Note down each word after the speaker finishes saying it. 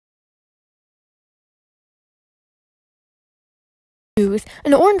News.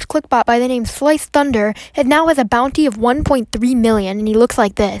 An orange Klikbot by the name Slice Thunder now has a bounty of 1.3 million, and he looks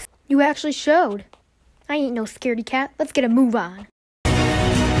like this. You actually showed. I ain't no scaredy cat. Let's get a move on.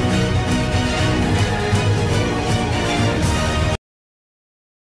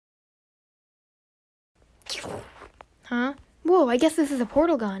 Huh? Whoa, I guess this is a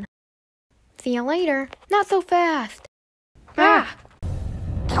portal gun. See you later. Not so fast. Ah!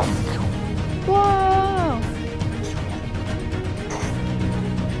 Whoa!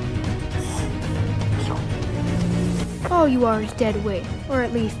 Oh, you are his dead weight. Or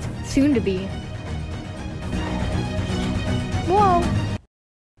at least, soon to be. Whoa!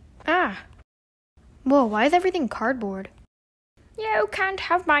 Ah! Whoa, why is everything cardboard? You can't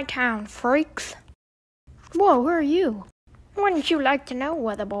have my town, freaks. Whoa, who are you? Wouldn't you like to know,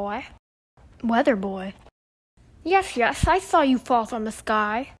 Weather Boy? Weather Boy? Yes, I saw you fall from the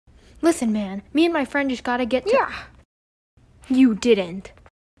sky. Listen, man, me and my friend just gotta get to— Yeah! You didn't.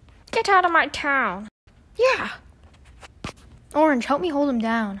 Get out of my town. Yeah! Orange, help me hold him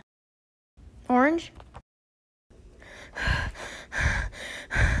down. Orange?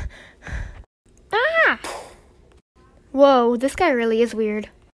 Ah! Whoa, this guy really is weird.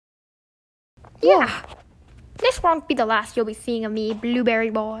 Yeah! This won't be the last you'll be seeing of me, Blueberry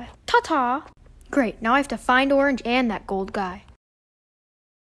Boy. Ta-ta! Great, now I have to find Orange and that gold guy.